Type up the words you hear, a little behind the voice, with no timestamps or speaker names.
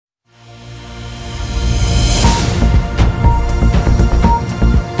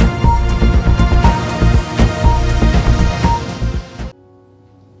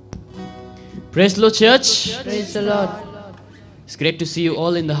Praise the Lord, church. Praise the Lord. It's great to see you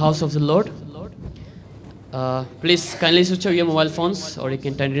all in the house of the Lord. Please kindly switch off your mobile phones, or you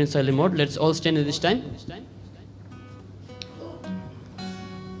can turn it in silent mode. Let's all stand at this time.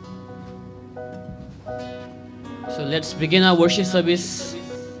 So let's begin our worship service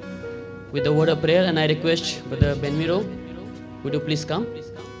with the word of prayer, and I request Brother Benmiro, would you please come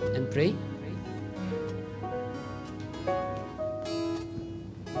and pray?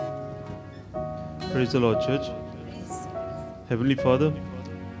 Praise the Lord, church. Heavenly Father,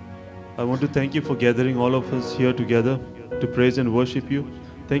 I want to thank you for gathering all of us here together to praise and worship you.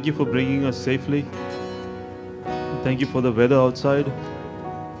 Thank you for bringing us safely. Thank you for the weather outside.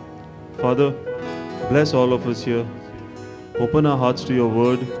 Father, bless all of us here. Open our hearts to your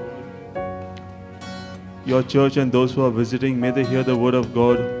word. Your church and those who are visiting, may they hear the word of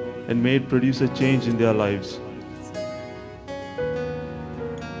God and may it produce a change in their lives.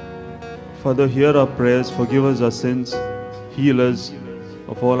 Father, hear our prayers, forgive us our sins, heal us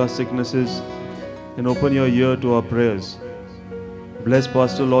of all our sicknesses, and open your ear to our prayers. Bless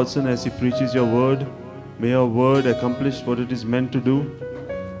Pastor Lordson as he preaches your word. May your word accomplish what it is meant to do.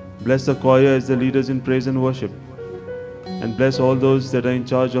 Bless the choir as the leaders in praise and worship. And bless all those that are in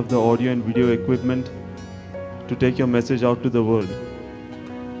charge of the audio and video equipment to take your message out to the world.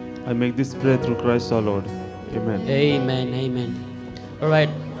 I make this prayer through Christ our Lord. Amen. Amen, amen. All right.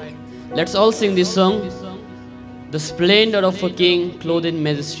 Let's all sing this song. The splendor of a king clothed in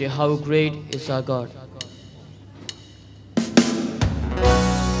majesty, how great is our God.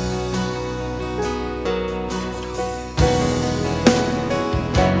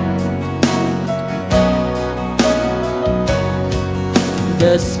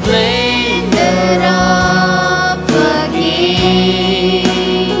 The splendor of a king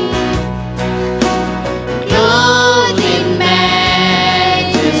clothed in majesty.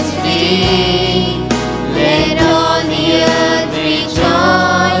 Let all the earth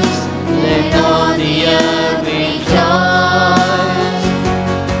rejoice. Let all the earth rejoice.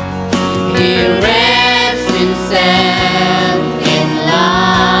 He wraps himself in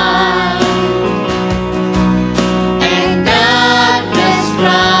light, and darkness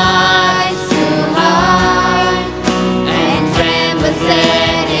tries to hide, and trembles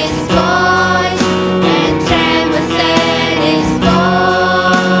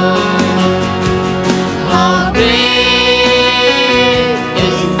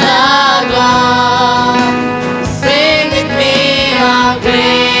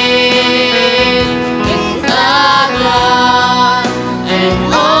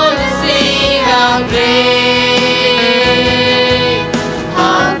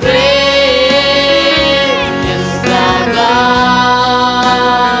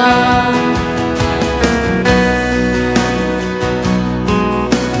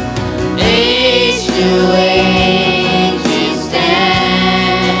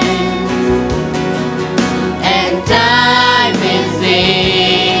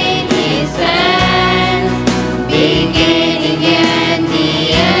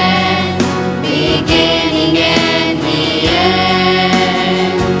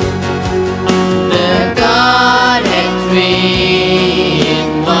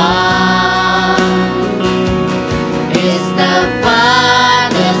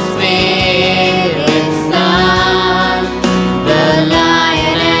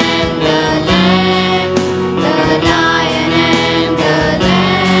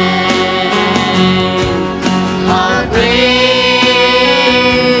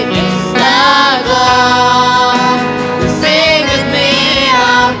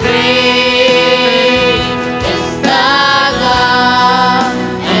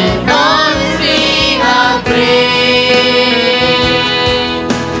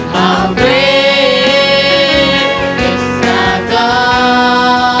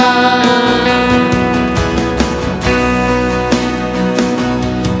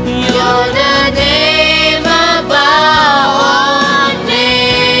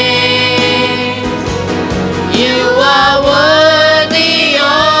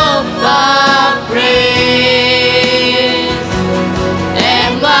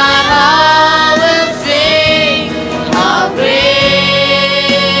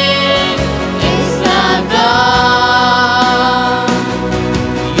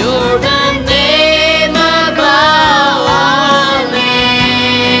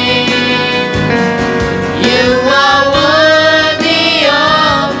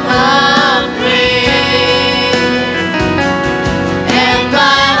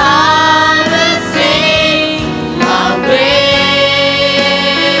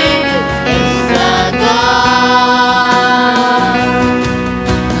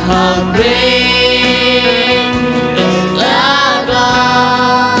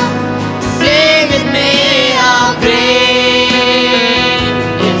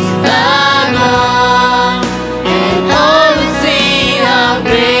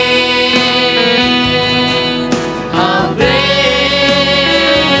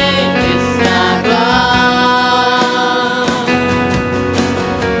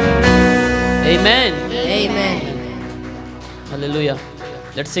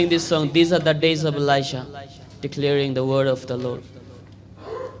Let's sing this song. These are the days of Elijah, declaring the word of the Lord.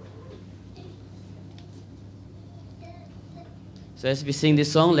 So as we sing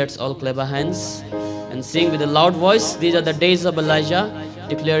this song, let's all clap our hands and sing with a loud voice. These are the days of Elijah,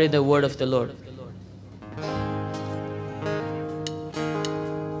 declaring the word of the Lord.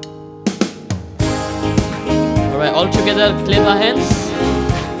 All right, all together, clap our hands.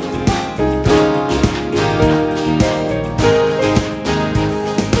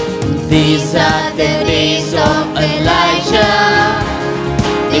 These are the days of Elijah,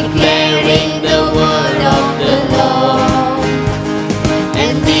 declaring the word of the Lord.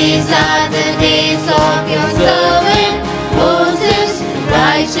 And these are the days of your servant Moses,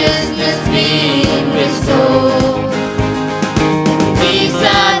 righteousness being restored. These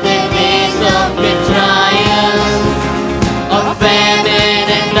are the days of the trials, of famine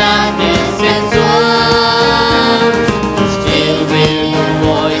and darkness and storm. Still will your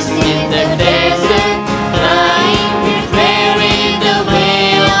voice in the desert, crying, preparing the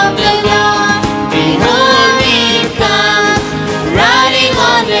way of the Lord. Behold, he comes, riding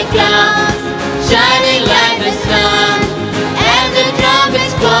on the clouds, shining like the sun. And the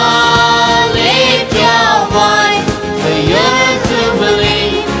trumpets call, lift your voice, for yours to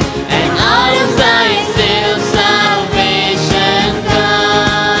believe, and out of Zion still salvation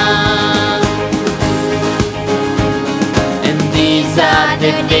comes. And these are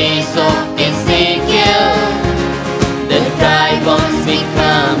the days of Ezekiel, the dry bones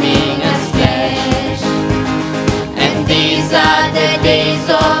becoming as flesh. And these are the days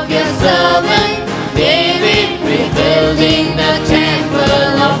of your servant David, rebuilding the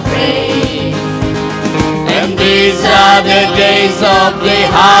temple of praise. And these are the days of the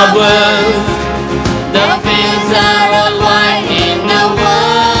harvest, the fields are all white in the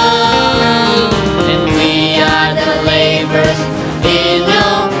world. And we are the laborers in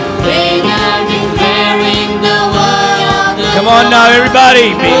your vineyard, declaring the word of the Come on now,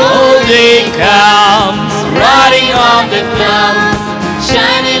 everybody. Behold, he comes, riding on the clouds,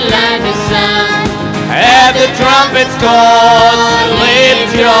 shining like the sun. at the trumpet's call,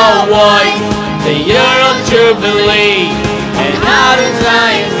 lift your voice, the year of Jubilee, and out of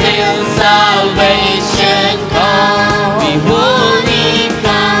Zion's hill salvation comes. Behold, he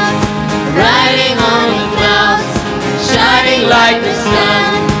comes, riding on the clouds, shining like the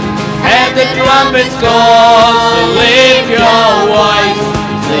sun. At the trumpet's call, lift your voice,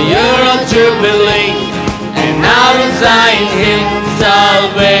 the year of Jubilee, and out of Zion's hill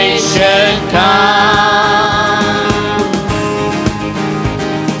salvation comes.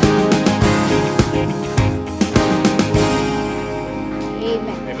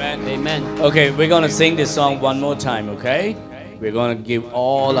 Amen. Amen. Okay, we're going to sing this song one more time, okay? We're going to give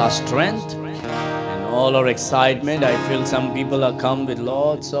all our strength and all our excitement. I feel some people are come with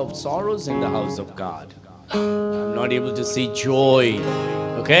lots of sorrows in the house of God. I'm not able to see joy,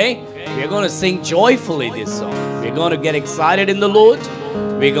 okay? We're going to sing joyfully this song. We're going to get excited in the Lord.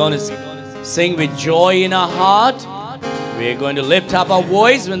 We're going to sing with joy in our heart. We're going to lift up our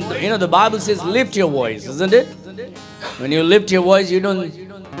voice. When the Bible says lift your voice, isn't it? When you lift your voice, you don't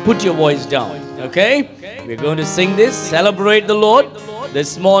put your voice down, okay? We're going to sing this, celebrate the Lord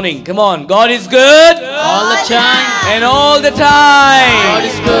this morning. Come on, God is good All the time. and all the time. God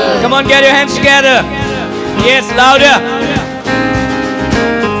is good. Come on, get your hands together. Yes, louder.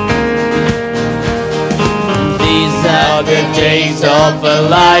 These are the days of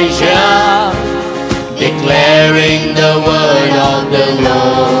Elijah, declaring the word of the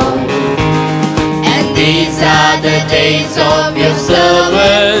Lord. And these are the days of your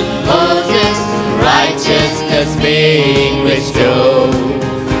servant Moses, righteousness being restored.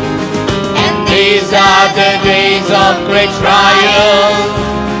 And these are the days of great trials,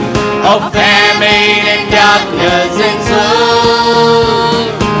 of famine and darkness and sorrow.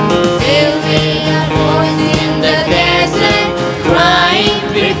 Still hear your voice in the desert, crying,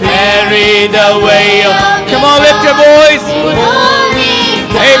 preparing the way of the Come on, lift your voice. Holy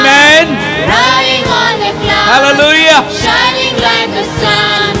God, Amen. riding on the clouds, Hallelujah. shining like the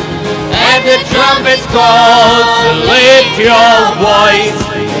sun. And the trumpets call to lift your voice,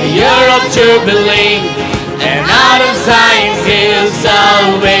 the year of Jubilee, and out of Zion's hill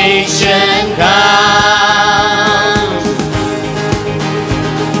salvation comes.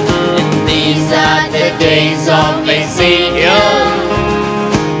 And these are the days of Ezekiel,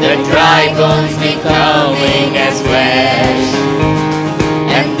 the dry bones becoming as flesh.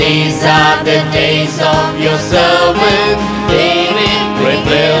 And these are the days of your servant David,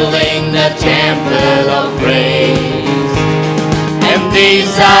 rebuilding the temple of praise. And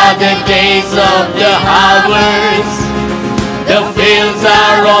these are the days of the harvest, The fields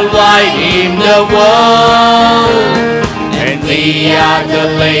are all white in the world, and we are the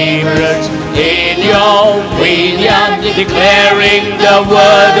laborers in your vineyard, declaring the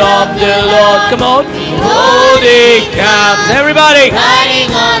word of the Lord. Come on. Behold, he comes. Everybody.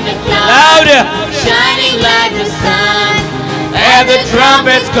 Riding on the clouds, Louder. shining like the sun. And the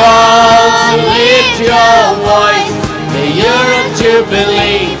trumpets call, so lift your voice. The year of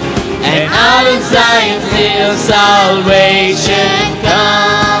Jubilee, and out of Zion's hill salvation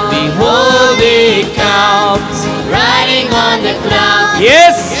comes. Behold, he comes. Riding on the clouds,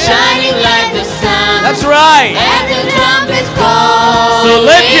 Yes, shining like the sun. that's right. And the trumpets call, So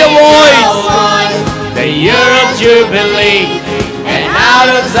lift your voice. voice. The year of Jubilee, and out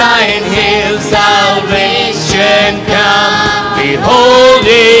of Zion hill salvation comes. Behold,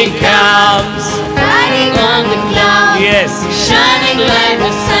 he comes. Riding on the clouds, Yes. shining like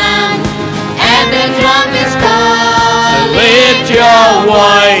the sun. And the trumpets call, Lift your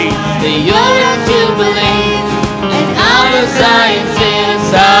voice. the year of Jubilee, and out of Zion's hill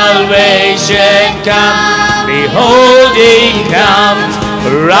Salvation comes. Behold, he comes.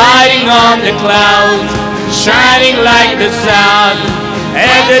 Riding on the clouds, shining like the sun.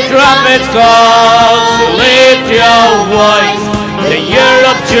 And the trumpets call, so lift your voice. The year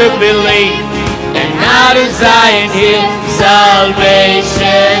of Jubilee, and out of Zion hill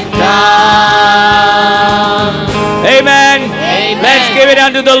salvation comes. Amen. Amen. Let's give it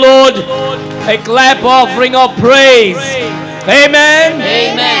unto the Lord a clap offering of praise. Amen.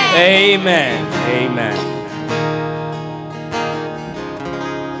 Amen. Amen. Amen.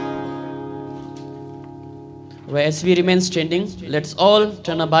 Right, as we remain standing, let's all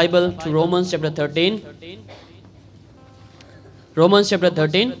turn our Bible to Romans chapter 13. Romans chapter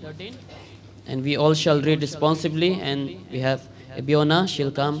 13. And we all shall read responsibly, and we have Abiona,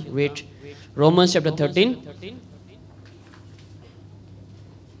 she'll come read Romans chapter 13.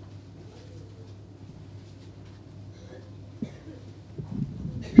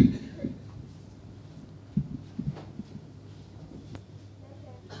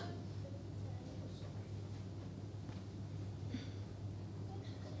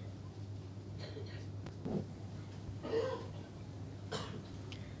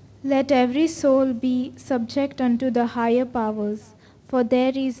 Let every soul be subject unto the higher powers, for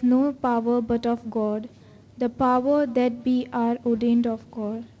there is no power but of God. The power that be are ordained of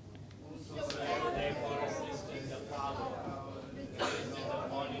God.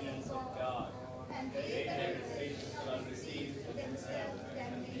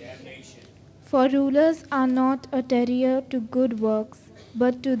 For rulers are not a terror to good works,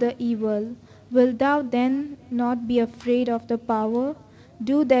 but to the evil. Wilt thou then not be afraid of the power?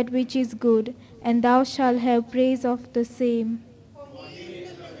 Do that which is good, and thou shalt have praise of the same.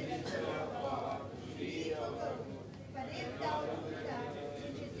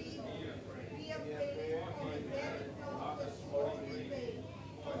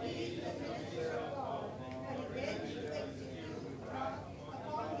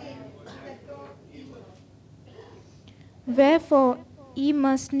 Wherefore ye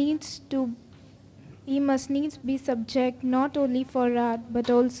must needs be subject, not only for wrath, but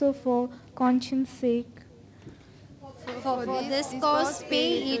also for conscience sake. For this cause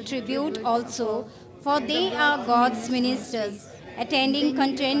pay ye tribute also, for they are God's ministers, attending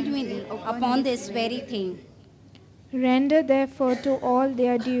continually upon this very thing. Render therefore to all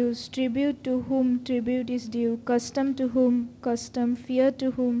their dues, tribute to whom tribute is due, custom to whom custom, fear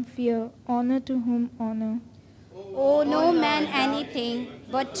to whom fear, honor to whom honor. Owe no man anything,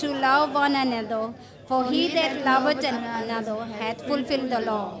 but to love one another, for he that loveth another hath fulfilled the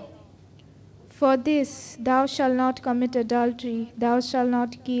law. For this, thou shalt not commit adultery, thou shalt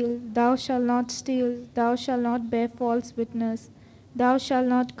not kill, thou shalt not steal, thou shalt not bear false witness, thou shalt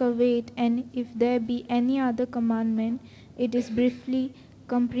not covet, and if there be any other commandment, it is briefly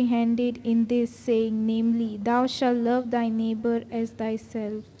comprehended in this saying, namely, thou shalt love thy neighbor as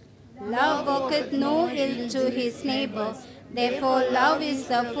thyself. Love worketh no ill to his neighbor, therefore love is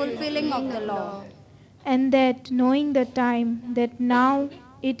the fulfilling of the law. And that, knowing the time, that now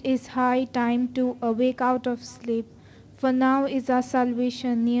it is high time to awake out of sleep, for now is our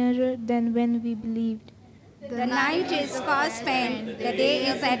salvation nearer than when we believed. The night is fast spent, the day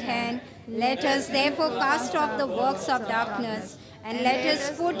is at hand. Let us therefore cast off the works of darkness, and let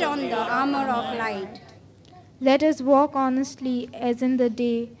us put on the armor of light. Let us walk honestly as in the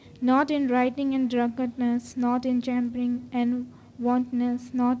day, not in rioting and drunkenness, not in champering and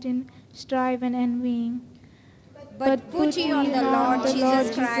wantonness, not in strife and envying. But put ye on the Lord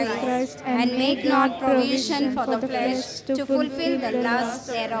Jesus Christ, and make not provision for the flesh to fulfill the lust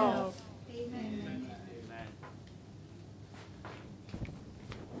thereof.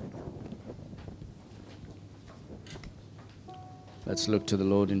 Let's look to the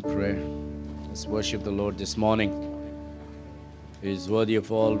Lord in prayer. Let's worship the Lord this morning. He is worthy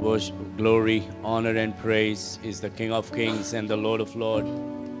of all worship, glory, honor, and praise. He is the King of kings and the Lord of lords.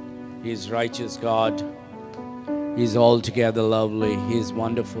 He is righteous God. He is altogether lovely. He is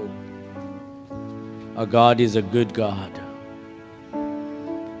wonderful. Our God is a good God.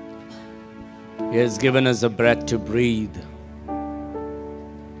 He has given us a breath to breathe,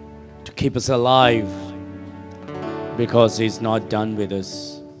 to keep us alive, because He's not done with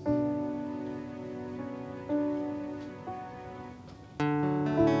us.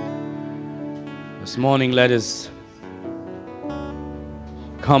 This morning, let us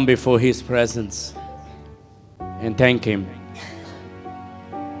come before His presence and thank Him.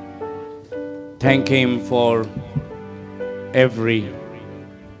 Thank Him for every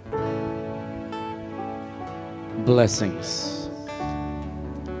blessings.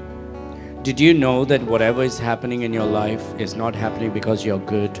 Did you know that whatever is happening in your life is not happening because you're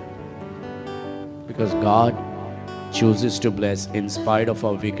good? Because God chooses to bless in spite of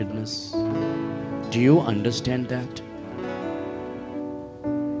our wickedness. Do you understand that?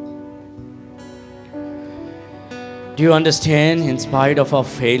 Do you understand, in spite of our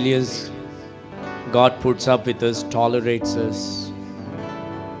failures, God puts up with us, tolerates us,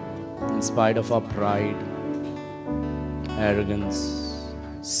 in spite of our pride, arrogance,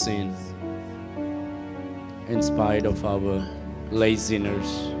 sin, in spite of our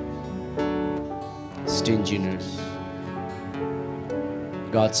laziness, stinginess.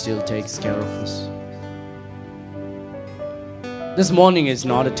 God still takes care of us. This morning is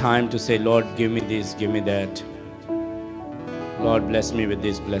not a time to say, Lord, give me this, give me that. Lord, bless me with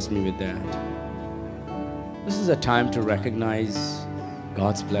this, bless me with that. This is a time to recognize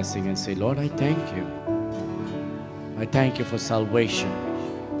God's blessing and say, Lord, I thank you. I thank you for salvation.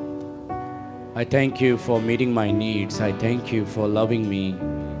 I thank you for meeting my needs. I thank you for loving me.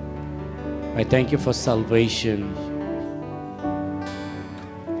 I thank you for salvation.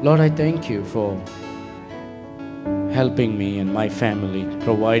 Lord, I thank you for helping me and my family,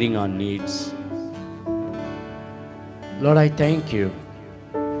 providing our needs. Lord, I thank you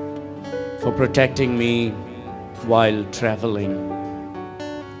for protecting me while traveling.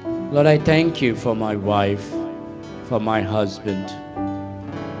 Lord, I thank you for my wife, for my husband.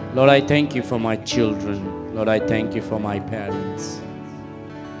 Lord, I thank you for my children. Lord, I thank you for my parents.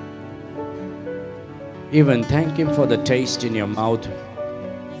 Even thank Him for the taste in your mouth.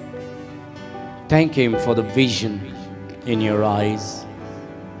 Thank Him for the vision in your eyes.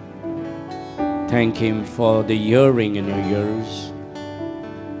 Thank Him for the hearing in your ears.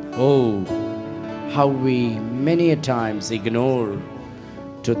 Oh, how we many a times ignore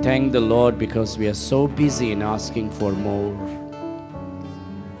to thank the Lord because we are so busy in asking for more.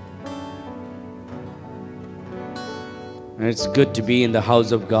 And it's good to be in the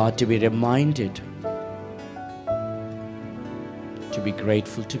house of God, to be reminded, to be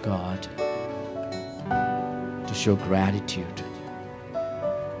grateful to God, to show gratitude.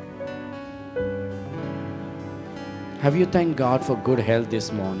 Have you thanked God for good health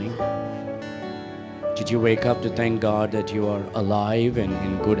this morning? Did you wake up to thank God that you are alive and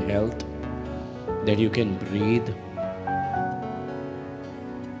in good health, that you can breathe?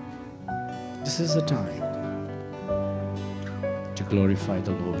 This is the time to glorify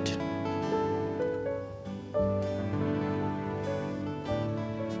the Lord.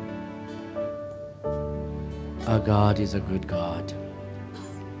 Our God is a good God.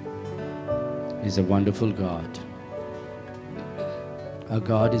 He's a wonderful God. Our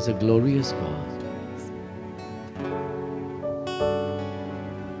God is a glorious God.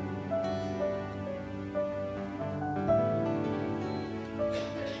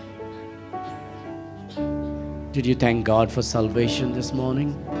 Did you thank God for salvation this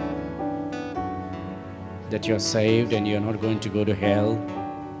morning? That you're saved and you're not going to go to hell?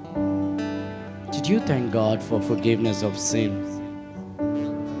 Did you thank God for forgiveness of sin?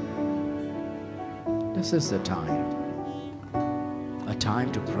 This is the time. A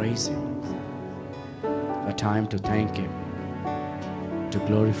time to praise Him. A time to thank Him. To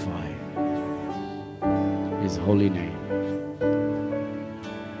glorify His holy name.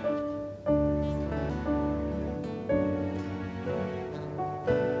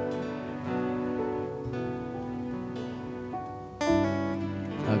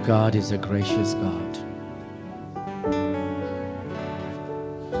 Our God is a gracious God.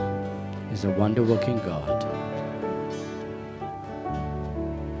 He's a wonder-working God.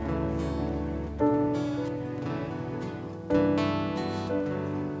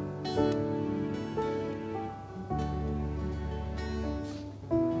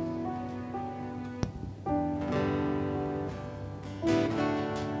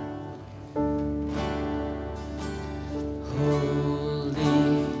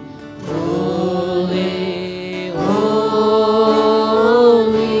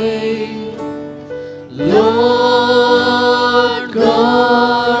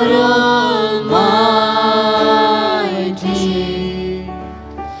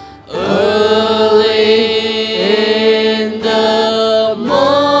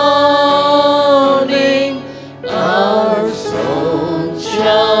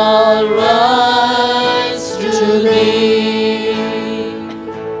 all rise to thee.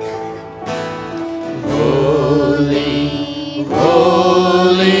 Holy,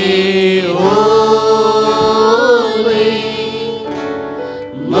 holy, holy,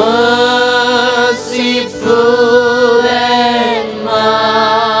 merciful and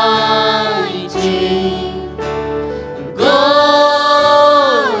mighty,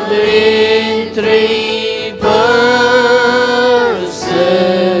 God in three persons,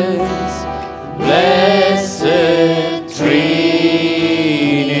 blessed Trinity.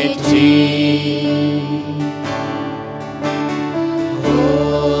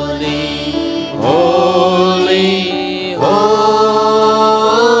 Holy, holy, holy,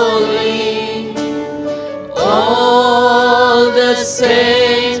 all the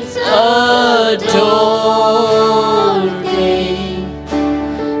saints adore thee,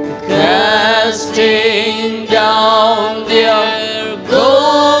 casting down their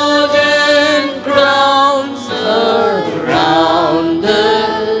golden crowns around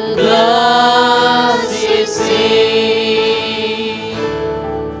the glassy sea.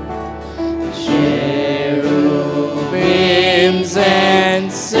 Cherubims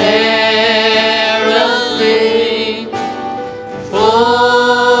and seraphim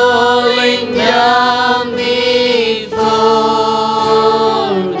falling down before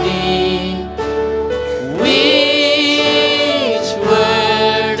thee, which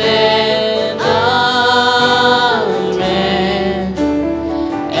word and amen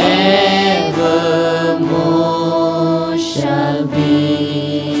evermore shall be.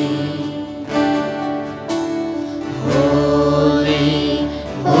 Holy,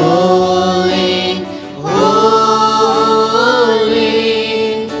 holy, holy,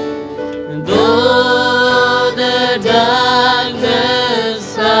 though the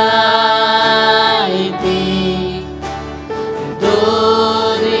darkness hide thee,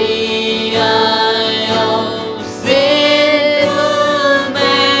 though the eye of sinful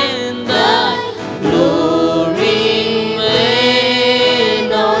men thy glory may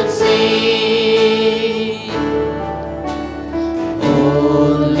not see,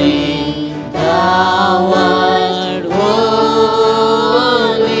 only thou art holy.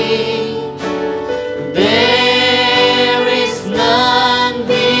 There is none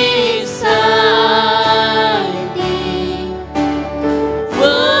beside thee,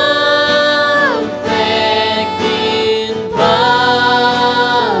 perfect in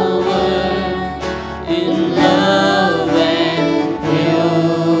power, in love and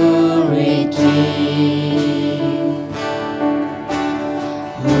purity.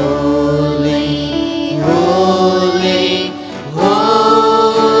 Holy, holy,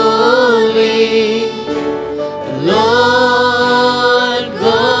 holy, Lord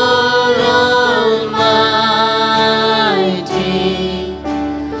God Almighty,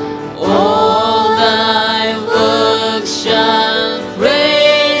 all thy works shall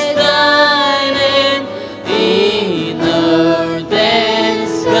praise thy name in earth and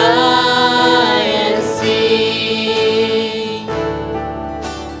sky and sea.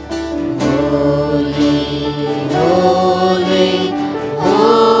 Holy, holy,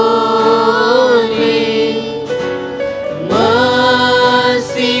 holy,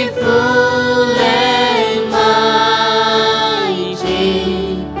 merciful and mighty,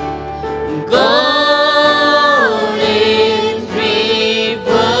 God in three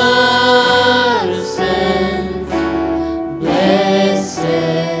persons,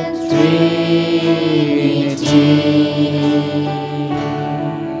 blessed Trinity.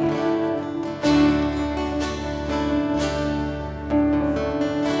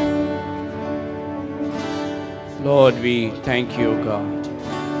 Lord, we thank you, God.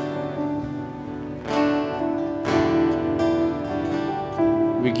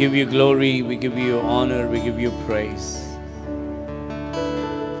 We give you glory, we give you honor, we give you praise.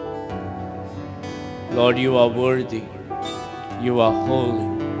 Lord, you are worthy, you are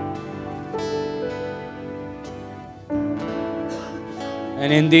holy.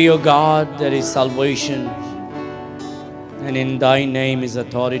 And in thee, O God, there is salvation, and in thy name is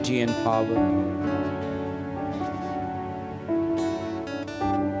authority and power.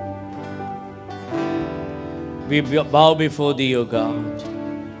 We bow before thee, O God,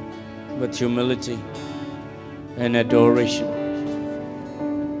 with humility and adoration.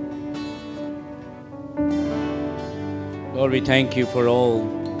 Lord, we thank you for all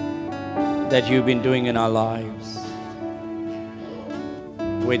that you've been doing in our lives.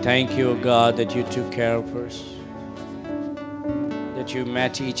 We thank you, O God, that you took care of us, that you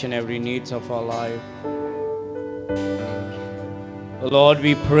met each and every needs of our life. Lord,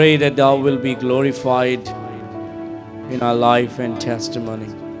 we pray that thou will be glorified in our life and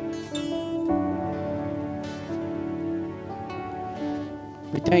testimony.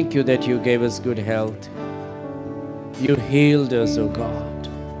 We thank you that you gave us good health. You healed us, O God.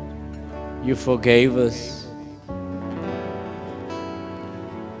 You forgave us.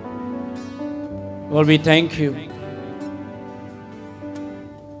 Lord, we thank you.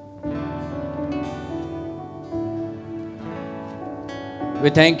 We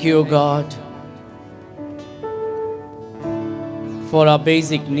thank you, O God, for our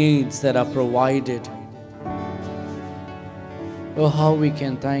basic needs that are provided. Oh, how we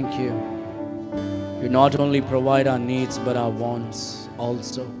can thank you. You not only provide our needs, but our wants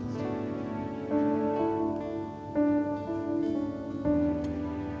also.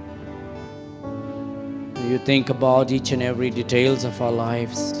 You think about each and every details of our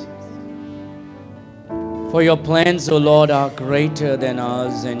lives. For your plans, O Lord, are greater than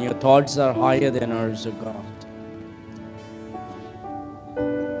ours, and your thoughts are higher than ours, O God.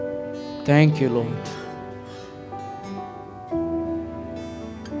 Thank you, Lord.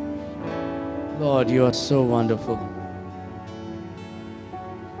 Lord, you are so wonderful.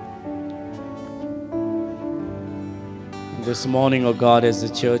 This morning, O God, as a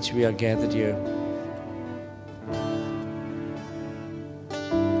church, we are gathered here.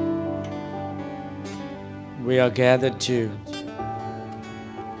 We are gathered to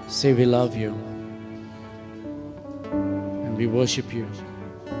say we love you and we worship you.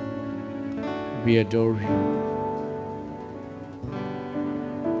 We adore you.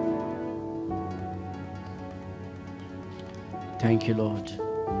 Thank you, Lord.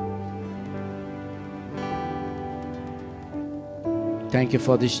 Thank you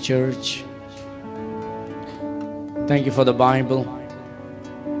for this church. Thank you for the Bible.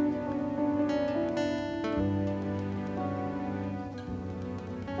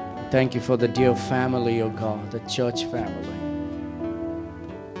 Thank you for the dear family, oh God, the church family.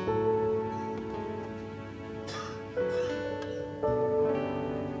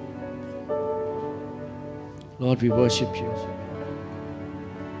 Lord, we worship you.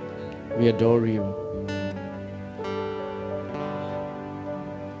 We adore you.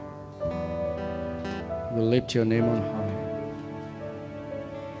 We lift your name on high.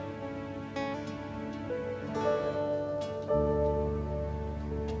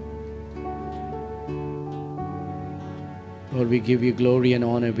 Lord, we give you glory and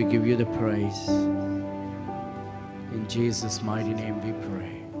honor. We give you the praise. In Jesus' mighty name we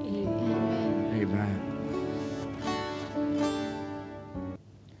pray. Amen. Amen.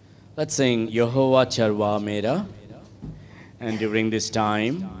 Let's sing Yehovah Charwa Mera. And during this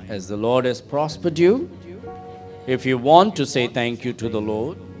time, as the Lord has prospered you, if you want to say thank you to the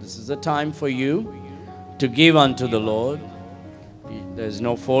Lord, this is a time for you to give unto the Lord. There is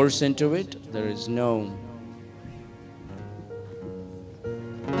no force into it. There is no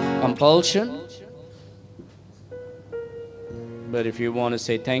compulsion. But if you want to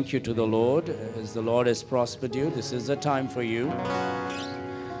say thank you to the Lord, as the Lord has prospered you, this is the time for you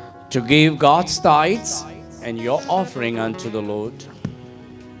to give God's tithes and your offering unto the Lord.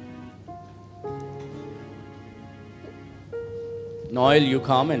 Noel, you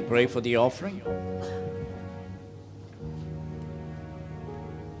come and pray for the offering.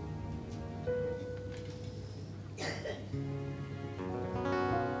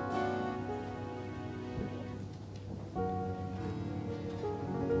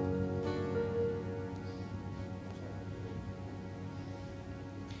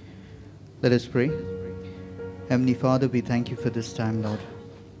 Let us pray. Heavenly Father, we thank you for this time, Lord.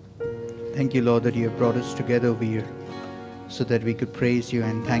 Thank you, Lord, that you have brought us together over here so that we could praise you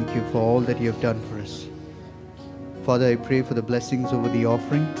and thank you for all that you have done for us. Father, I pray for the blessings over the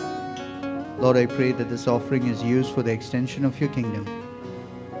offering. Lord, I pray that this offering is used for the extension of your kingdom.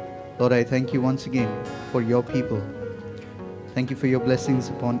 Lord, I thank you once again for your people. Thank you for your blessings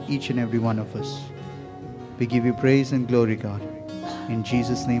upon each and every one of us. We give you praise and glory, God. In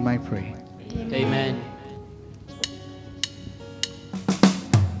Jesus' name I pray. Amen.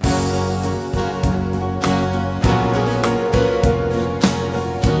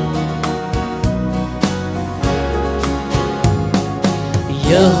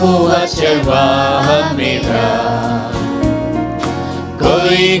 यहोवा चरवाहा मेरा,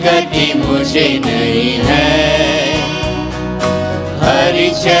 कोई गति मुझे नहीं है। हरी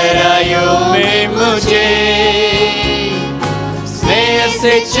चराइयों में मुझे स्नेह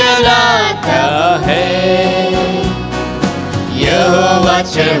से चलाता है। यहोवा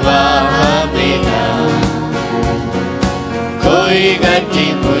चरवाहा मेरा, कोई गति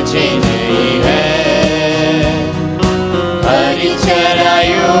मुझे नहीं है। हरी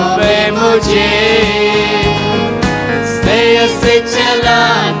चराइयों में मुझे स्नेह से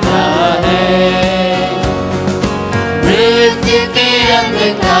चलाता है। मृत्यु के अंधकार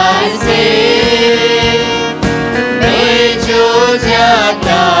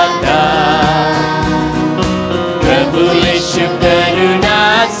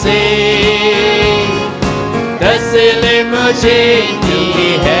मुझे दी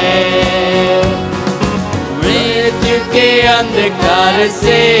है। मृत्यु के अंधकार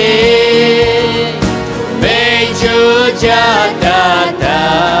से मैं जो जाता था,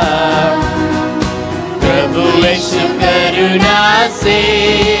 प्रभु यीशु करुणा से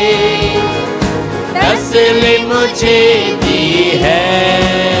तसल्ली मुझे दी है।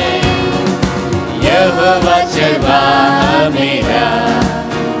 यहोवा चरवाहा मेरा,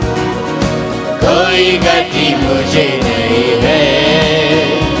 कोई गति मुझे नहीं है।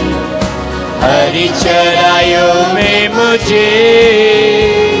 हरी चराइयों में मुझे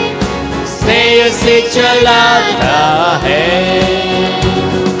स्नेह से चलाता है।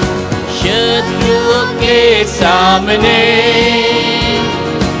 शत्रुओं के सामने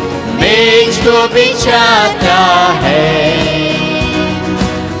मेज को बिछाता है।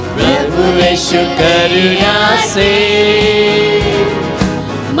 प्रभु यीशु करुणा से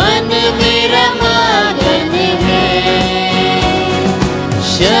मन मेरा मगन है।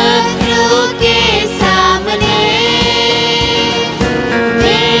 शत्रुओं के सामने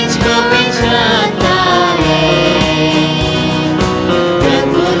मेज को बिछाता है।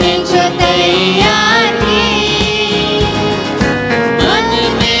 प्रभु ने जो तैयार की, मन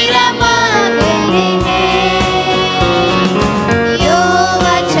मेरा मगन है।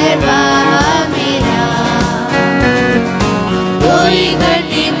 यहोवा चरवाहा मेरा, कोई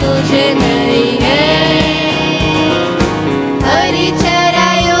घटी मुझे नहीं है। हरी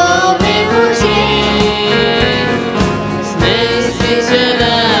चराइयों में मुझे स्नेह से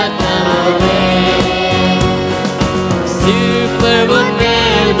चलाता है। सिर पर वो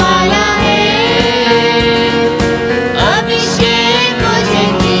तेल माला है, अभिषेक मुझे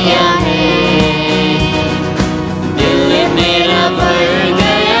किया है। दिल मेरा भर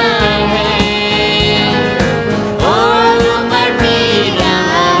गया है और उमड़ भी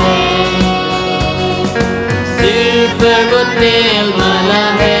रहा है। सिर पर वो तेल माला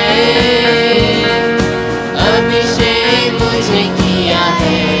है, अभिषेक मुझे किया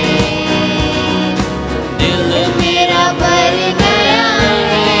है। दिल मेरा भर गया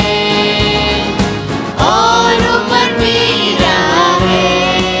है और उमड़ भी रहा है।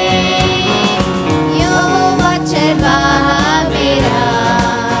 यहोवा चरवाहा मेरा,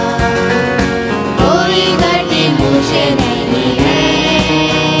 कोई घटी मुझे नहीं है।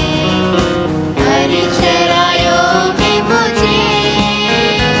 हरी चराइयों में मुझे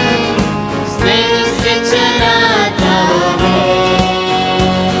स्नेह से चलाता है।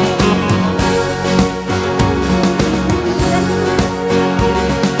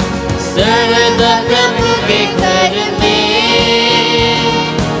 सर्वदा प्रभु के घर में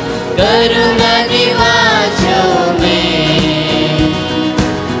करुणा निवासों में,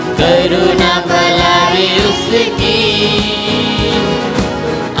 करुणा भलाई उसकी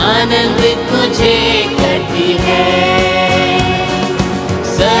आनंदित मुझे करती है।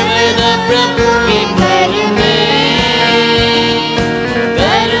 सर्वदा प्रभु के घर में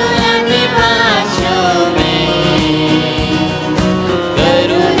करुणा निवासों में,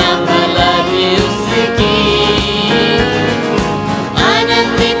 करुणा भलाई उसकी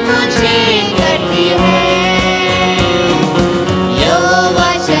आनंदित मुझे करती है। यहोवा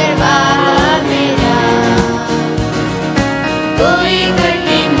चरवाहा मेरा, कोई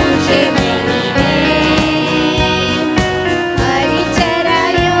घटी मुझे नहीं है। हरी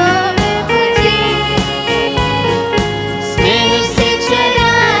चराइयों में मुझे स्नेह से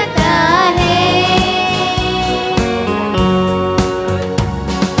चलाता है।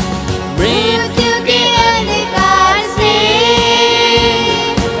 मृत्यु के अंधकार से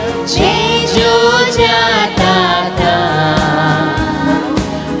जो जाता था,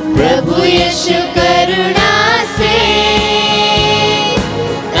 प्रभु यीशु करुणा से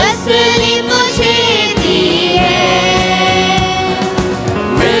तसल्ली मुझे दी है।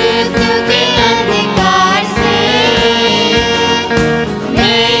 मृत्यु के अंधकार से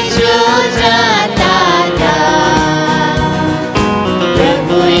मैं जो जाता था,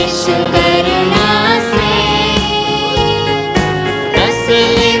 प्रभु यीशु करुणा से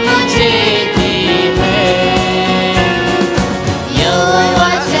तसल्ली मुझे दी है। यहोवा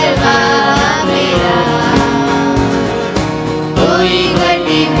चरवाहा मेरा, कोई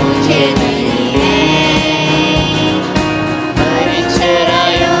घटी मुझे नहीं है। हरी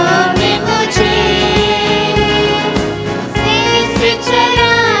चराइयों में मुझे स्नेह से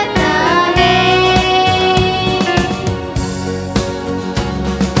चलाता है।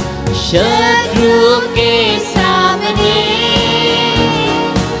 शत्रुओं के सामने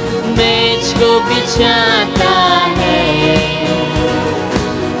मेज को बिछाता है।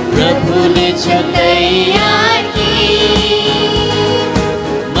 प्रभु ने जो तैयार की,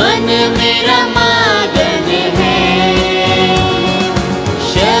 मन मेरा मगन है।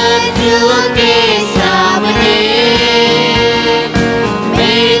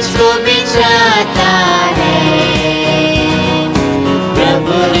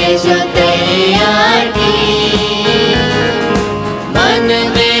 ने जो तैयार की, मन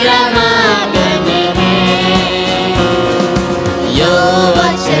मेरा मगन है। यो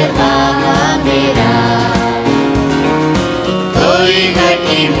चरवाहा मेरा, कोई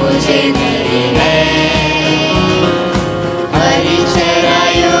घटी मुझे नहीं है। हरी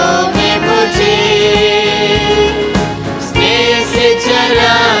चराइयों में मुझे स्नेह से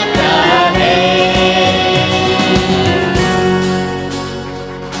चलाता है।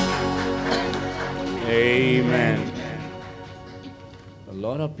 Amen. A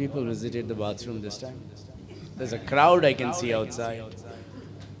lot of people visited the bathroom this time. There's a crowd I can see outside.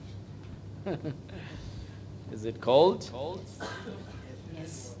 Is it cold?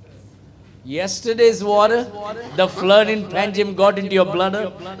 Yes. Yesterday's water, the flood in Panjim got into your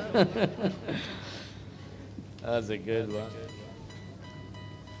bladder. That's a good one.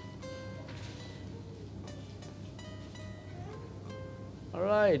 All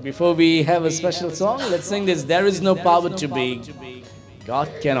right, before we have a special song, let's sing this. There is no power too big. God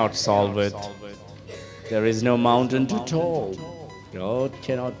cannot solve it. There is no mountain too tall. God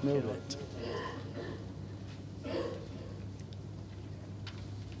cannot move it.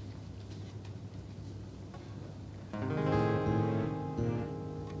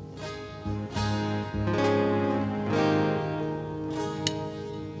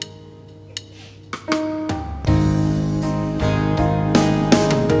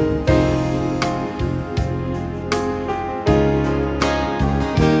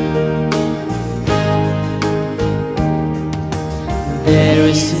 There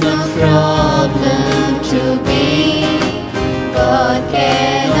is no problem too big, God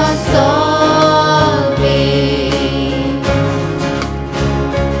cannot solve it.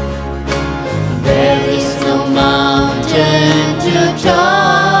 There is no mountain too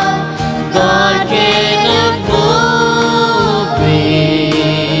tall, God cannot move it.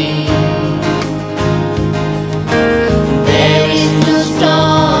 There is no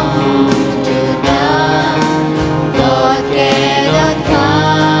storm too dark, God cannot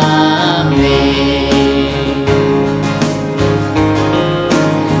calm it.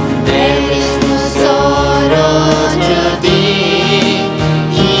 There is no sorrow too deep,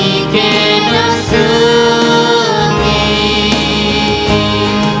 He cannot soothe it.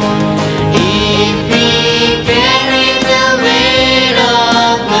 If He carry the weight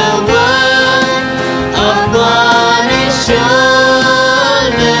of the world upon His shoulders,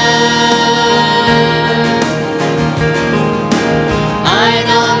 I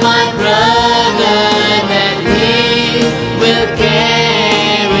know my brother that He will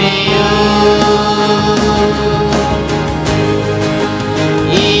carry you.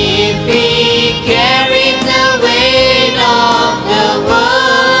 If He carried the weight of the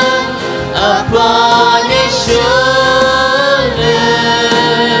world upon His shoulders,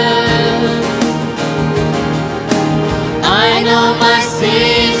 I know my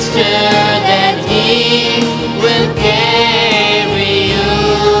sister that He will carry you.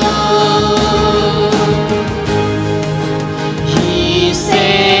 He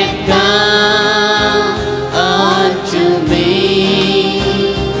said, come unto me,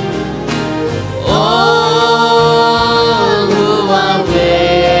 all who are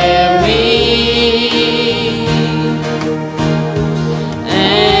weary,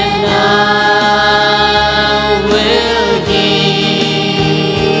 and I will give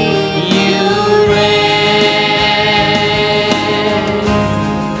you rest.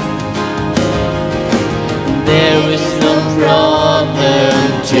 There is no problem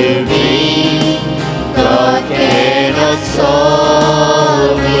too big, God cannot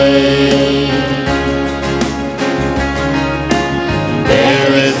solve it.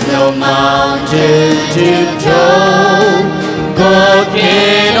 There is no mountain too tall, God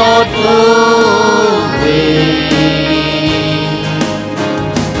cannot move it.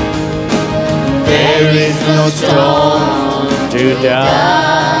 There is no storm too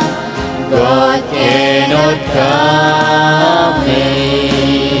dark, God cannot calm it.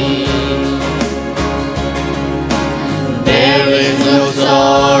 There is no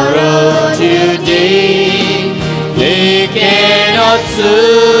sorrow too deep, He cannot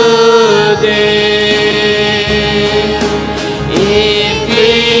soothe it. If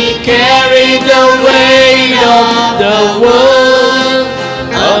He carry the weight of the world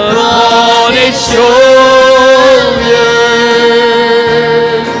upon His shoulders,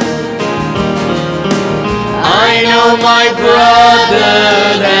 I know my brother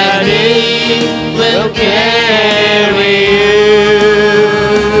that He will carry you.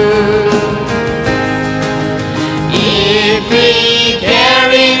 If He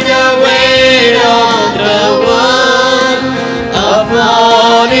carry the weight of the world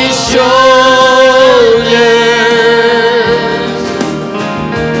upon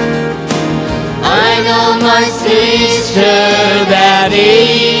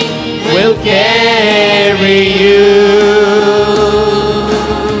carry you.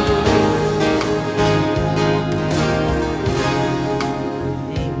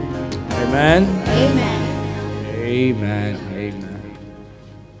 Amen. Amen. Amen. Amen.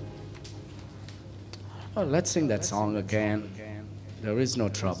 Oh, let's sing that song again. There is no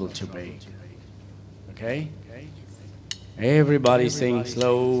trouble to be. Okay? Everybody sing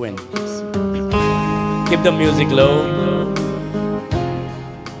slow and keep the music low.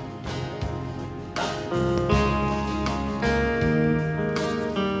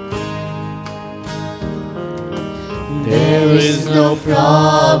 There is no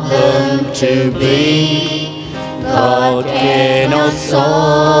problem to be God cannot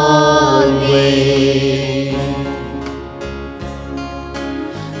solve it.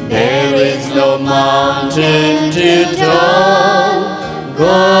 There is no mountain too tall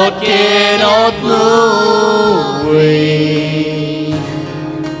God cannot move it.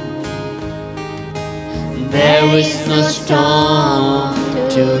 There is no storm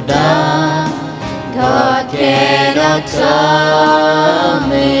too dark God cannot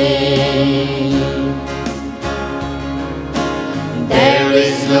calm it. There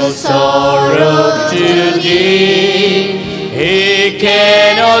is no sorrow to give He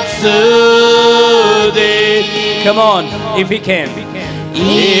cannot soothe it. Come on, if He can.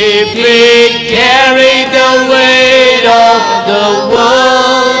 If He carry the weight of the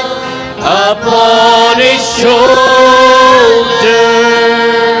world upon His shoulders,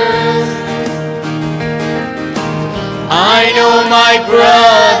 I know my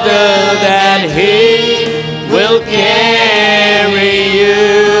brother that He will carry you.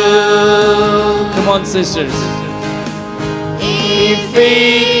 Come on, sisters. If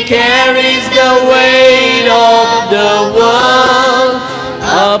He carries the weight of the world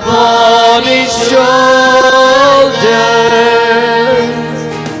upon His shoulders,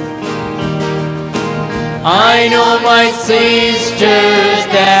 I know my sisters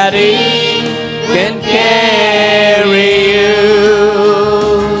that He can carry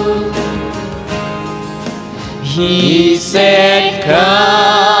you. He said,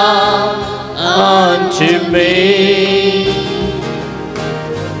 come unto me,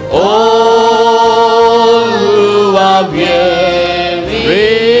 all who are weary,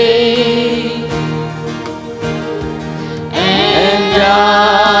 and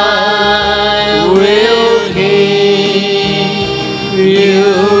I will give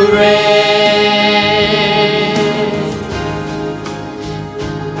you rest.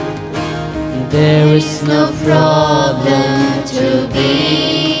 There is no problem to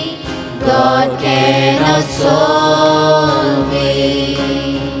be God cannot solve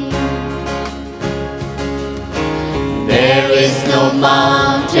it. There is no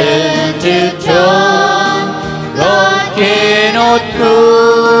mountain too tall God cannot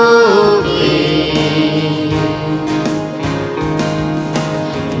move it.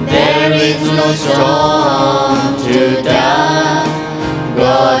 There is no storm too dark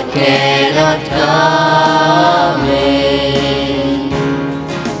God cannot calm it.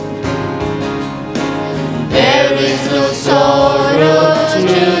 There is no sorrow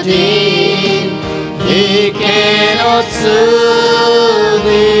too deep He cannot soothe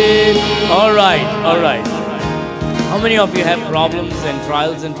it. All right, all right. How many of you have problems and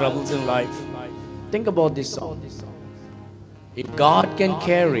trials and troubles in life? Think about this song. If God can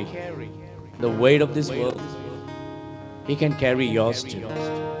carry the weight of this world, He can carry yours too.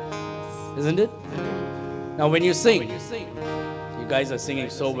 Isn't it? Now when you sing, you guys are singing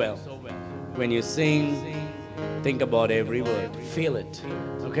so well. When you sing, think about every word. Feel it.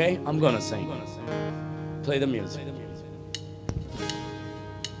 Okay? I'm gonna sing. Play the music.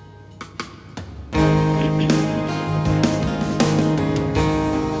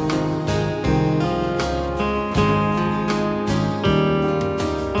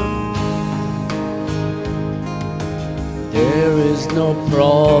 There is no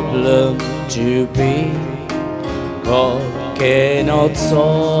problem to be God cannot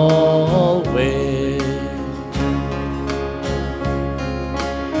solve it.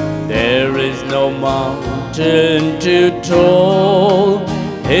 There is no mountain too tall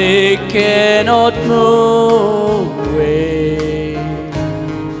He cannot move it.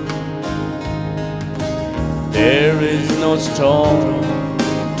 There is no storm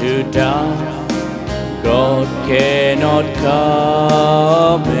too dark God cannot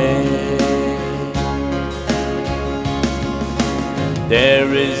calm it.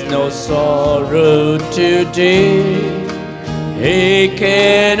 There is no sorrow too deep He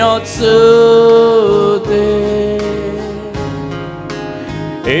cannot soothe it.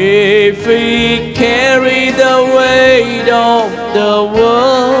 If He carry the weight of the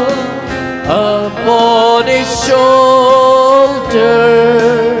world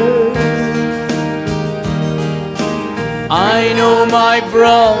my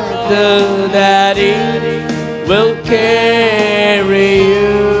brother that He will carry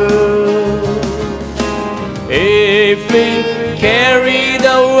you. If He carry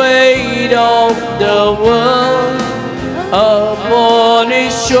the weight of the world upon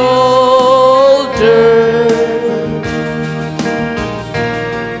His shoulder,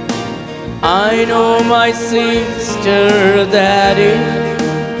 I know my sister that He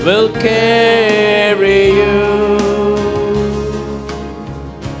will carry you.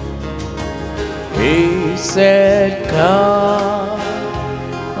 He said, come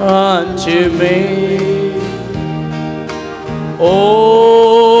unto me,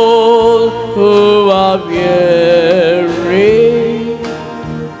 all who are weary,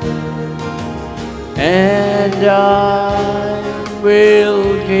 and I will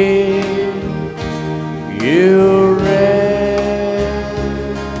give you rest.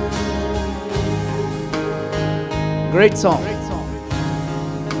 Great song.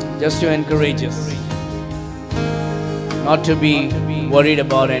 Just to encourage us not to be worried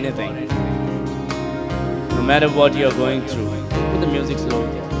about anything. No matter what you're going through. Put the music slow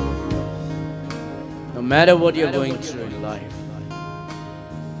here. No matter what you're going through in life,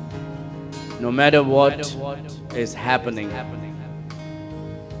 no matter what is happening,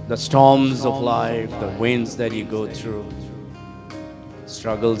 the storms of life, the winds that you go through,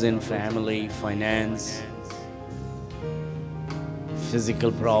 struggles in family, finance,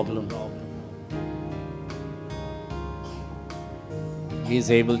 physical problem, He is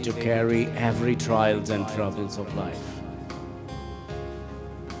able to carry every trials and troubles of life.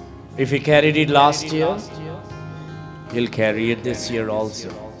 If He carried it last year, He'll carry it this year also.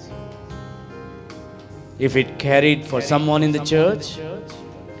 If it carried for someone in the church,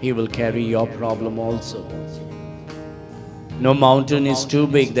 He will carry your problem also. No mountain is too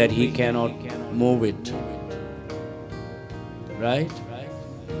big that He cannot move it. Right?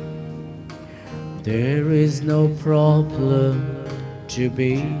 There is no problem to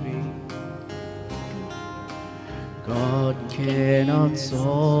be God cannot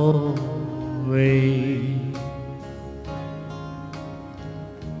solve it.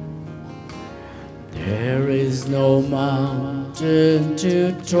 There is no mountain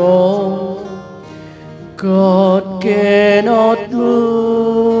too tall God cannot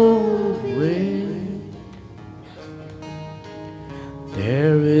move it.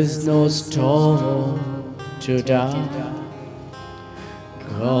 There is no storm too dark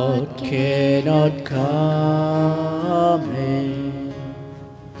God cannot come in.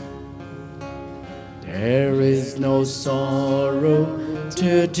 There is no sorrow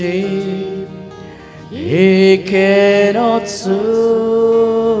too deep He cannot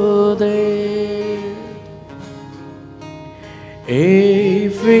soothe it.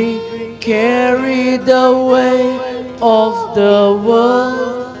 If He carry the weight of the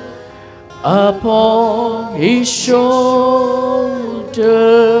world upon His shoulders,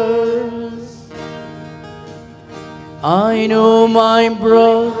 I know my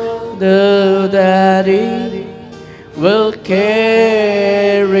brother that He will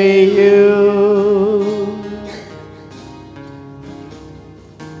carry you.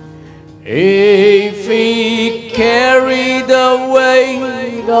 If He carry the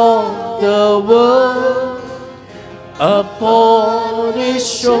weight of the world upon His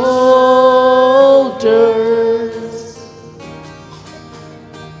shoulders,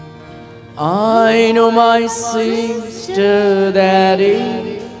 I know my sister that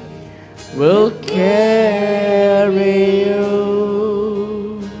He will carry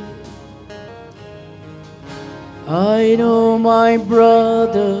you. I know my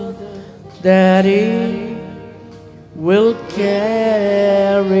brother that He will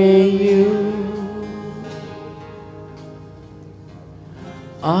carry you.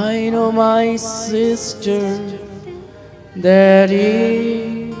 I know my sister that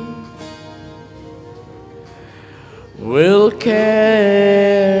He will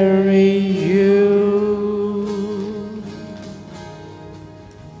carry you.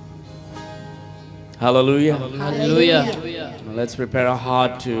 Hallelujah. Hallelujah. Now let's prepare our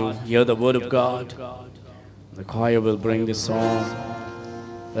heart to hear the word of God. The choir will bring the song.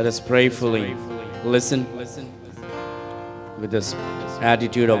 Let us prayerfully listen with this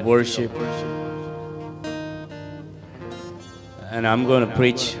attitude of worship. And I'm going to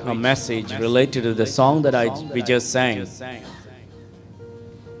preach a message related to the song that we just sang.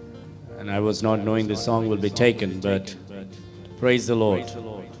 And I was not knowing the song will be taken, but praise the Lord.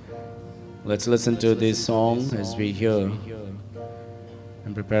 Let's listen to this song as we hear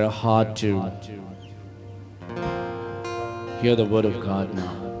and prepare our heart to hear the word of God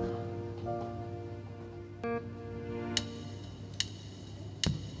now.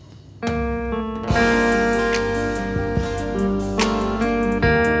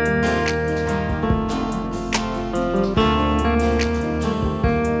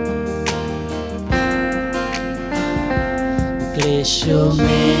 यीशु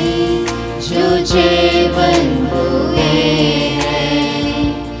में जो जीवन हुए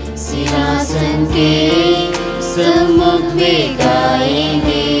हैं, सिंहासन के सम्मुख वे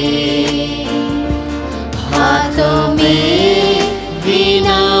गाएंगे। हाथों में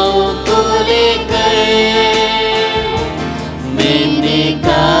वीणाओं को लेकर मेमने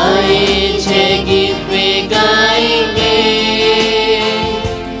गाए जय गीत वे गाएंगे।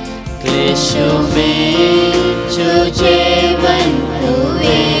 क्लेशों में जो जीवन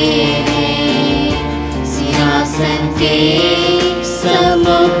हुए हैं, सिंहासन के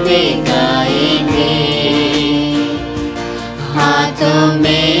सम्मुख वे गाएंगे। हाथों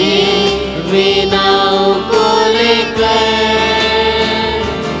में वीणाओं को लेकर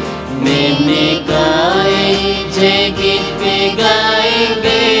मेमने गाए जय गीत वे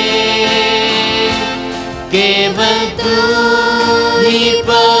गाएंगे। केवल तू ही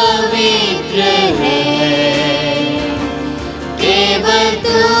पवित्र है, केवल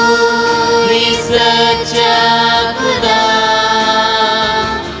तू ही सच्चा खुदा,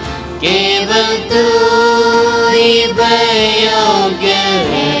 केवल तू ही योग्य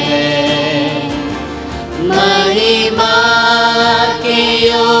है, महिमा के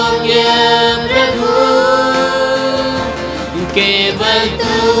योग्य प्रभु। केवल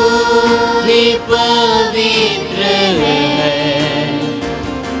तू ही पवित्र है,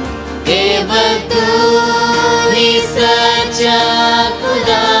 केवल तू ही सच्चा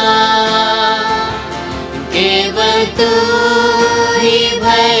खुदा, केवल तू ही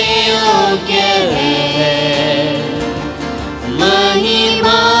योग्य है,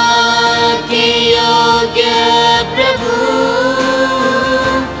 महिमा के योग्य प्रभु।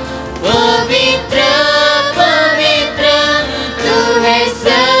 पवित्र पवित्र तू है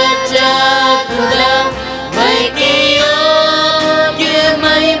सच्चा खुदा, भय के योग्य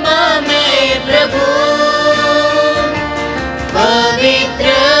महिमा में प्रभु। पवित्र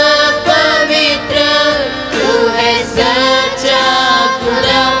पवित्र तू है सच्चा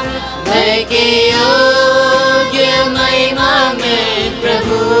खुदा, भय के योग्य महिमा में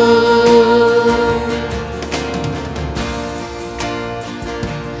प्रभु।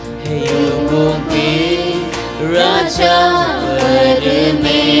 हे युगों के राजा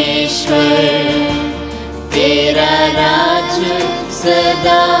परमेश्वर, तेरा राज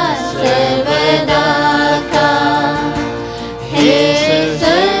सदा सर्वदा का। हे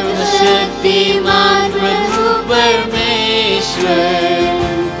सर्वशक्तिमान प्रभु परमेश्वर,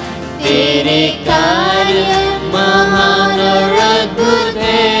 तेरे कार्य महान और अद्भुत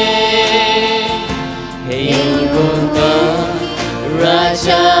है। हे युगों का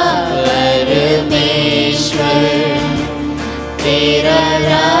राजा परमेश्वर, तेरा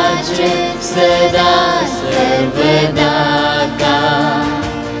राज सदा सर्वदा का।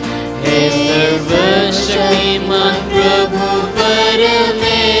 हे सर्वशक्तिमान प्रभु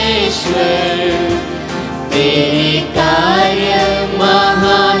परमेश्वर, तेरे कार्य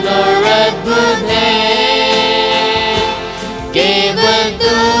महान और अद्भुत है। केवल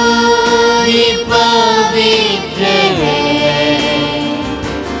तू ही पवित्र है,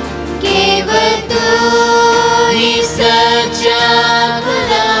 केवल तू ही सच्चा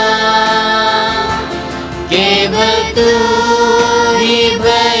खुदा, केवल तू ही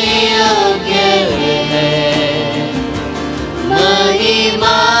योग्य है,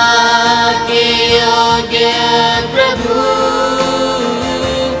 महिमा के योग्य प्रभु।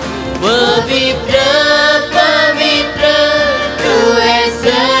 पवित्र पवित्र तू है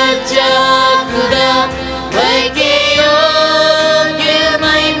सच्चा खुदा, भय के योग्य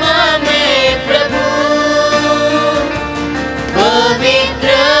महिमा में प्रभु। पवित्र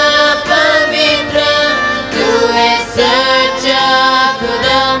पवित्र तू है सच्चा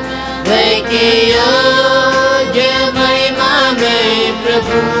खुदा, भय के योग्य महिमा में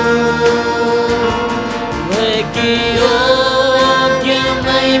प्रभु। भय के योग्य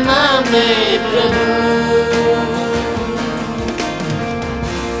महिमा में प्रभु।